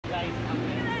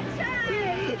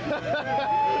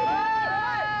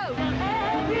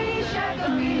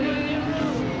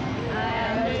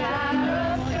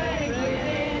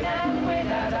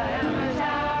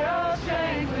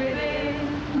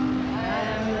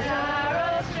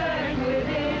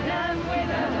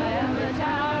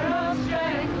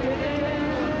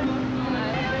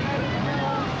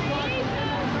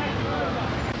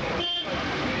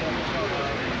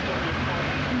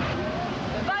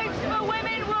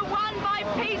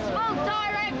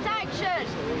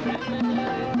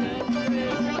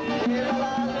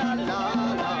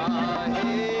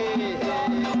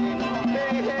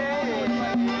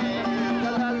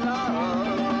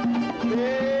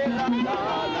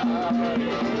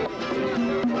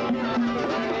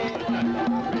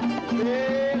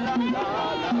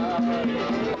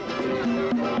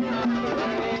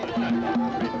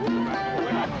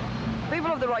People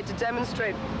have the right to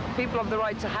demonstrate. People have the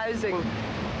right to housing.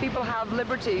 People have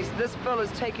liberties. This bill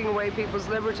is taking away people's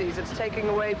liberties. It's taking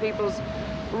away people's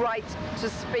right to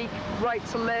speak, right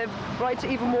to live, right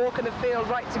to even walk in a field,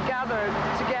 right to gather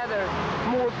together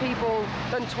more people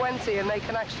than 20, and they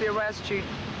can actually arrest you,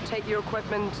 take your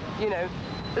equipment, you know.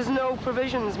 There's no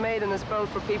provisions made in this bill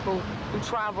for people who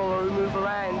travel or who move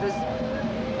around.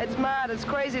 It's mad, it's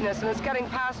craziness, and it's getting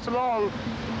passed along,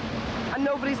 and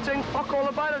nobody's doing fuck all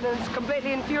about it, and it's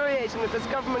completely infuriating that this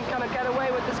government cannot get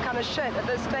away with this kind of shit at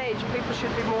this stage. People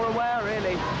should be more aware,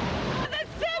 really. The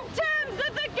symptoms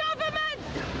of the government's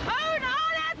own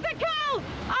unethical,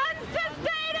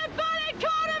 unsustainable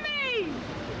economy!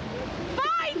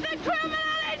 Fight the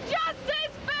criminal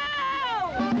injustice bill!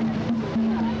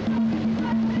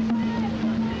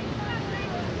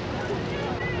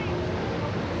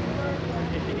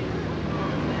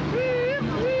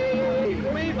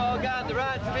 We've all got the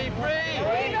right to be free.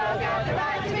 We've all got the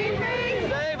right to be free.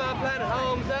 Save our planet,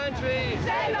 homes and trees.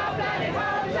 Save our planet,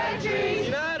 homes and trees.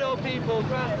 Unite all people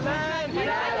across the land.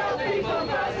 Unite all people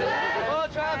across the land. All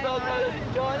tribes, all brothers,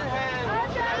 join hands. All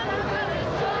tribes, all brothers,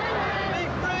 join hands. Be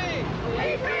free. Be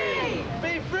free.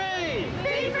 Be free.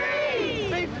 Be free.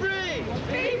 Be free.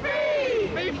 Be free.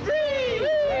 Be free.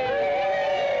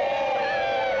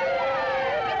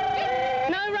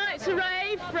 No right to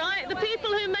rave, right? The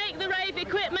people who make the rave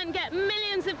equipment get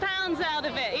millions of pounds out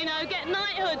of it, you know, get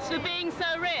knighthoods for being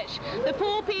so rich. The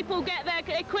poor people get their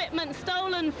equipment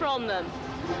stolen from them.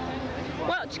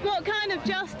 What kind of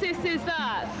justice is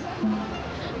that?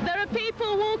 There are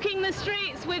people walking the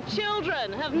streets with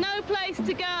children, have no place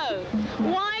to go.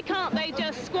 Why can't they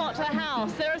just squat a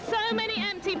house? There are so many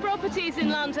empty properties in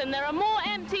London. There are more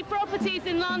empty properties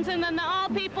in London than there are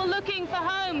people looking for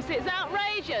homes. It's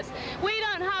outrageous. We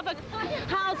don't have a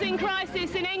housing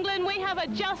crisis in England, we have a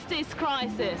justice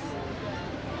crisis.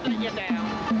 Let you down.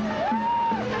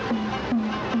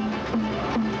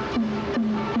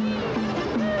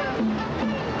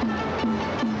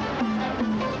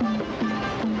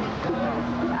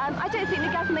 I don't think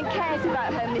the government cares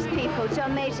about homeless people.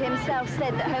 John Major himself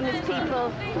said that homeless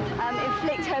people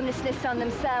inflict homelessness on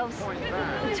themselves.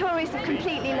 The Tories have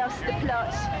completely lost the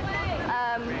plot.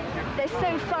 They're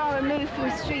so far removed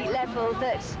from street level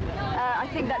that I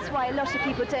think that's why a lot of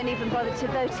people don't even bother to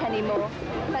vote anymore.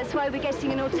 That's why we're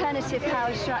getting an alternative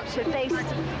power structure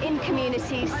based in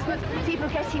communities, people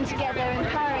getting together,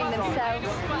 empowering themselves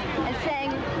and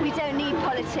saying we don't need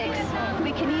politics.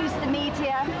 We can use the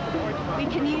media, we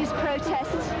can use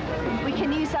protests, we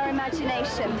can use our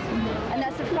imagination, and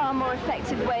that's a far more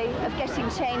effective way of getting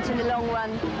change in the long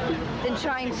run than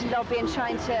trying to lobby and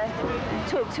trying to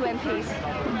talk to MPs.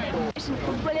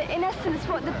 Well, in essence,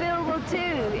 what the bill will do,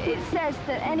 it says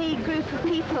that any group of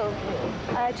people,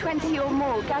 20 or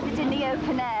more, gathered in the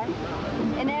open air,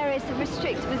 in areas of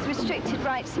with restricted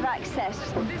rights of access,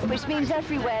 which means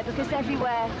everywhere, because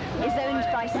everywhere is owned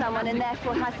by someone and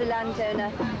therefore has a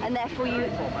landowner, and therefore you,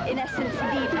 in essence,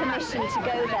 need permission to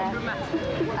go there.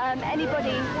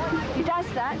 Anybody who does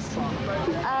that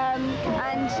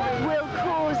and will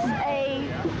cause a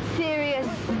serious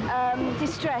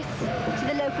distress to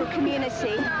the local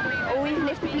community, or even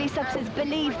if the police officers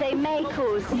believe they may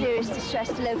cause serious distress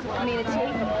to the local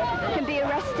community, can be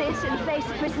arrested and face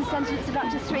a prison sentence of up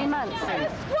to 3 months.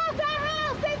 Squat a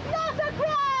house, it's not a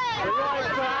crime! The right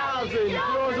to housing,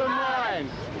 yours and mine.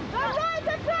 The right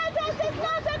to protest is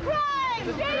not a crime!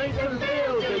 The streets and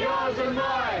fields are yours and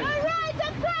mine. The right to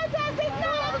protest is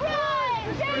not a crime!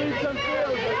 Streets and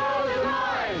fields are yours and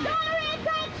mine. Direct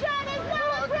action is not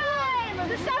a crime!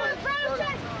 The summer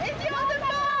protest is yours and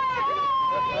mine!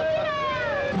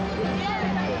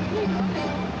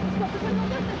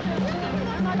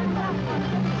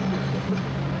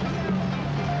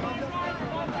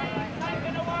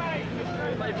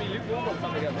 Maybe lukewarm or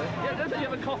something up there. Yeah, don't you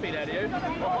have a coffee there, do you? Or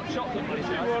hot chocolate, please?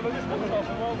 No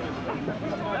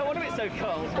wonder it's so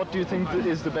cold. What do you think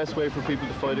is the best way for people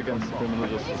to fight against the criminal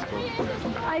justice code?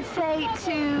 I'd say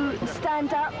to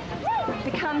stand up,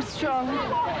 become strong,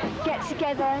 get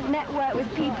together, network with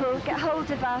people, get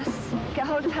hold of us, get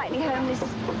hold of Hackney Homeless,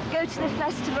 go to the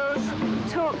festivals,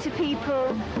 talk to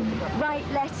people, write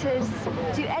letters,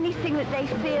 do anything that they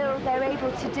feel they're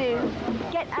able to do,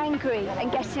 get angry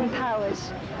and get empowered.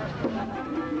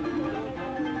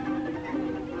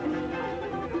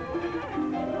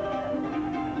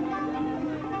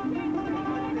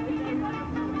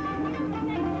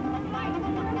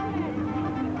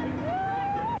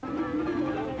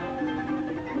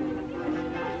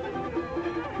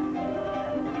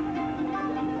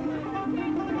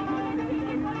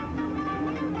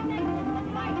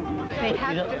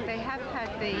 They have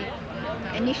had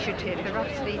the initiative, the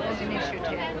Rough Sleepers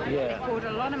initiative. Yeah. They poured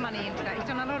a lot of money into that. He's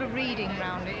done a lot of reading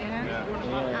around it, you know.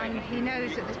 Yeah. And he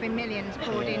knows that there's been millions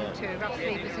poured into Rough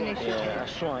Sleepers initiative. Yeah,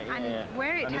 that's right. Yeah. And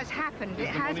where it has happened, it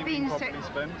has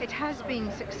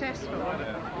been successful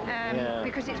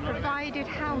because it's provided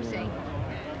housing,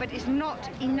 but it's not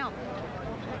enough.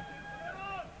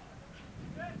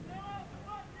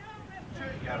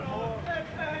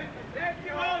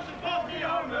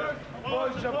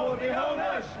 Support the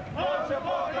homeless!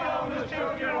 Support the homeless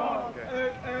children!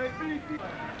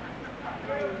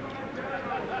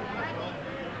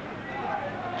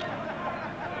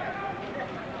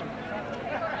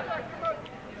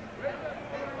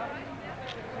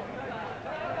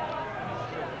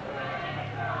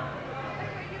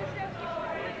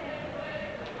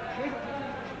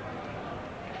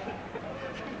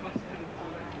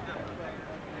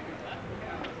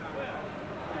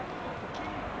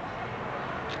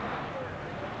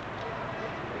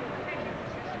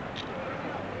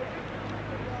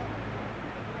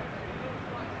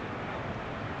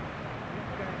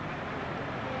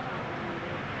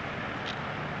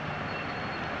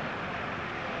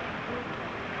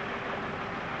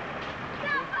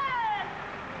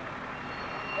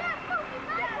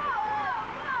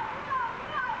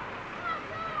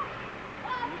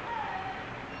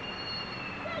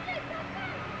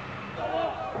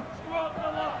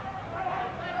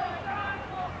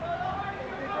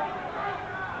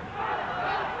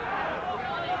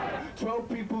 12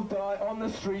 people die on the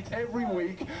streets every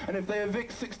week, and if they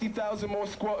evict 60,000 more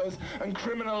squatters and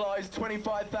criminalise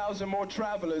 25,000 more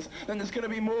travellers, then there's going to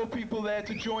be more people there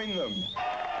to join them.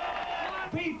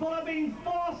 People are being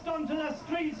forced onto the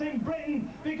streets in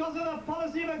Britain because of the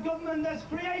policy of a government that's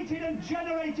created and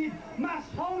generated mass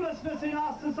homelessness in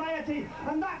our society,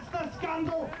 and that's the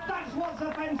scandal, that's what's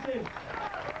offensive.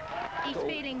 He's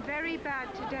feeling very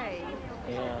bad today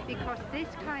because this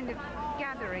kind of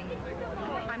gathering,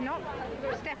 I'm not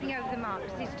stepping over the mark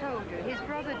because he's told you, his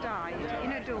brother died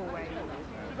in a doorway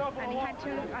and he had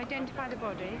to identify the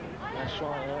body. That's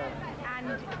right, yeah.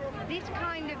 And this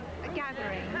kind of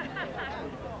gathering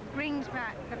brings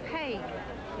back the pain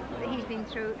that he's been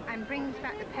through and brings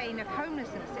back the pain of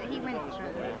homelessness that he went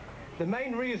through. The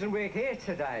main reason we're here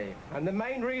today, and the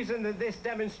main reason that this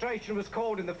demonstration was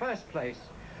called in the first place,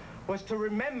 was to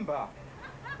remember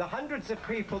the hundreds of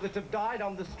people that have died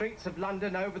on the streets of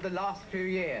London over the last few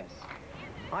years.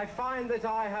 I find that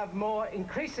I have more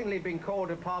increasingly been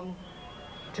called upon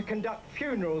to conduct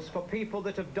funerals for people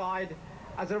that have died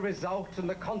as a result and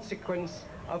the consequence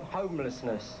of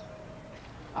homelessness.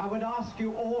 I would ask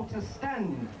you all to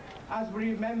stand as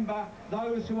we remember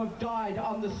those who have died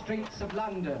on the streets of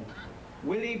London.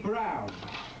 Willie Brown,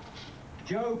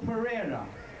 Joe Pereira,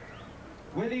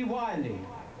 Willie Wiley,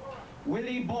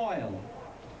 Willie Boyle,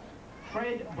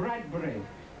 Fred Bradbury,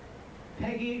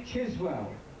 Peggy Chiswell,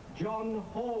 John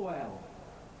Horwell,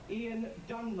 Ian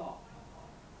Dunlop,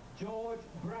 George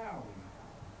Brown,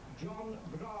 John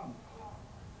Grant,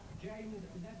 James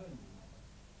Levin.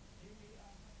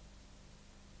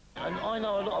 And I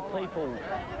know a lot of people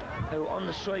who are on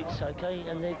the streets, okay,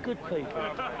 and they're good people.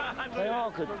 They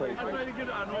are good people.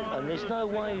 And there's no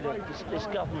way that this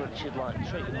government should, like,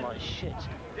 treat them like shit.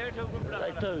 They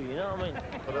do, you know what I mean?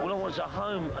 All I want is a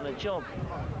home and a job.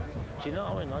 Do you know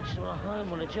what I mean? I just want a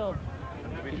home and a job.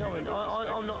 You know what I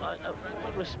mean? I'm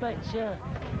not... respect, yeah.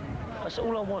 That's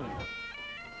all I want.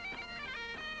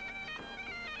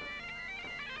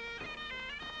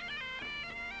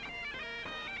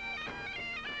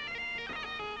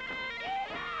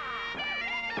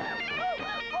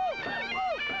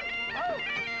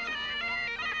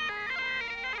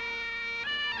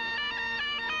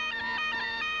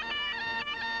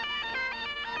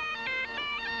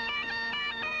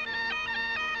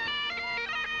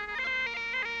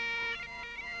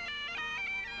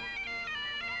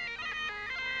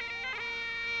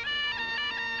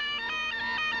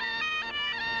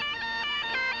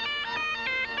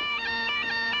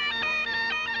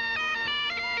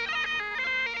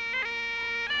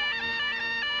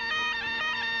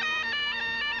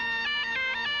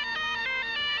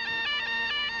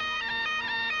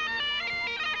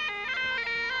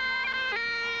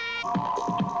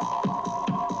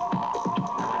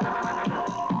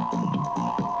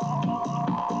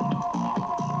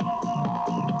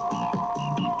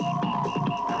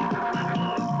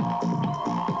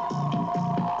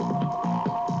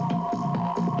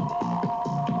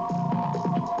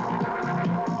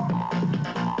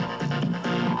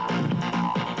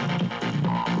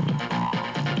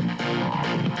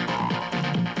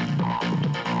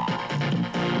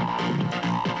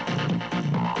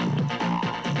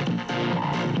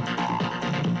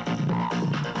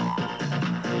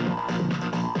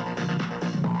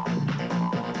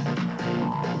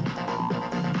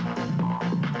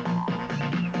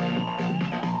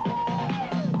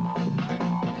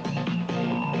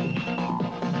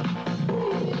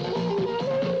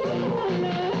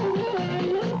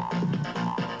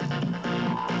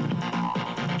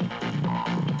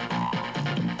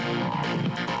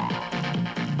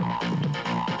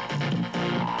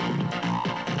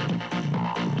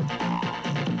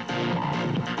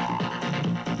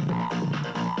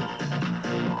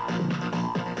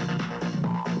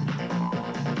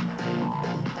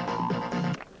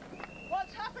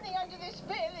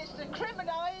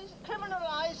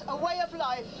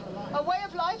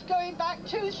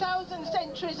 2,000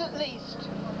 centuries at least.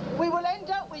 We will end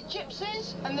up with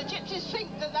gypsies, and the gypsies think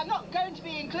that they're not going to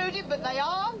be included, but they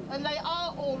are, and they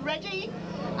are already.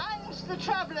 And the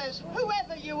travellers,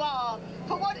 whoever you are,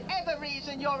 for whatever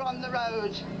reason you're on the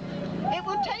road. It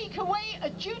will take away a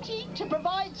duty to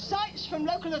provide sites from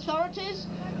local authorities,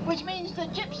 which means the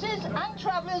gypsies and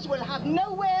travellers will have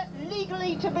nowhere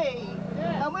legally to be,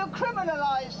 and we'll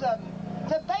criminalise them.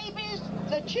 The babies,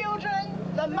 the children,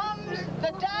 the mums,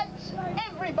 the dads,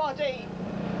 everybody.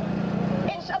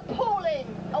 It's appalling,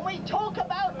 and we talk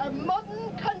about a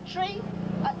modern country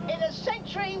in a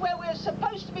century where we're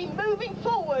supposed to be moving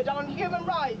forward on human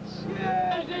rights.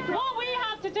 What we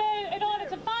have to do in order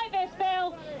to fight this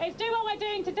bill is do what we're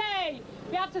doing today.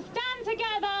 We have to stand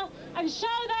together and show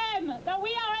them that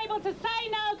we are able to say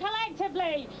no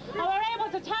collectively, and we're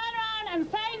able to turn around and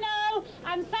say no,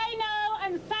 and say no,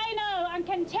 and say no, and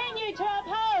continue to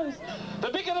oppose. The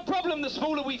bigger the problem, the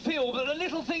smaller we feel, but the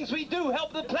little things we do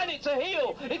help the planet to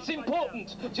heal. It's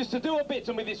important just to do a bit,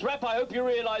 and with this rap I hope you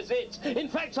realise it. In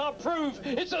fact, I'll prove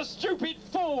it's a stupid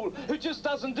fool who just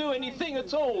doesn't do anything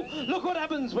at all. Look what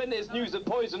happens when there's news of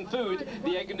poisoned food.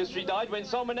 The egg industry died when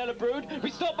salmonella brewed.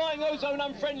 We stopped buying ozone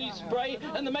unfriendly spray,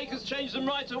 and the makers changed them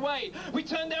right away. We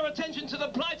turned our attention to the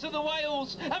plight of the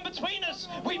whales, and between us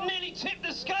we've nearly tipped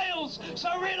the scales. So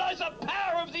realise the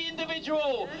power of the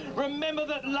individual. Remember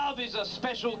that love is a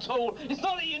special tool. It's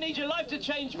not that you need your life to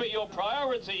change, but your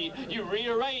priority you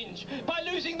rearrange. By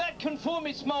losing that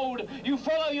conformist mould, you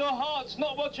follow your hearts,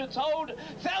 not what you're told.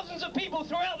 Thousands of people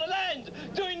throughout the land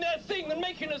doing their thing and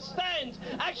making a stand.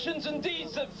 Actions and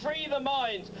deeds that free the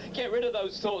mind. Get rid of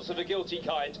those thoughts of a guilty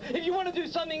kind. If you want to do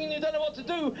something and you don't know what to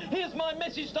do, here's my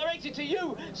message directed to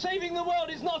you. Saving the world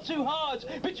is not too hard,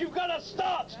 but you've got to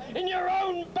start in your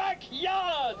own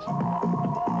backyard.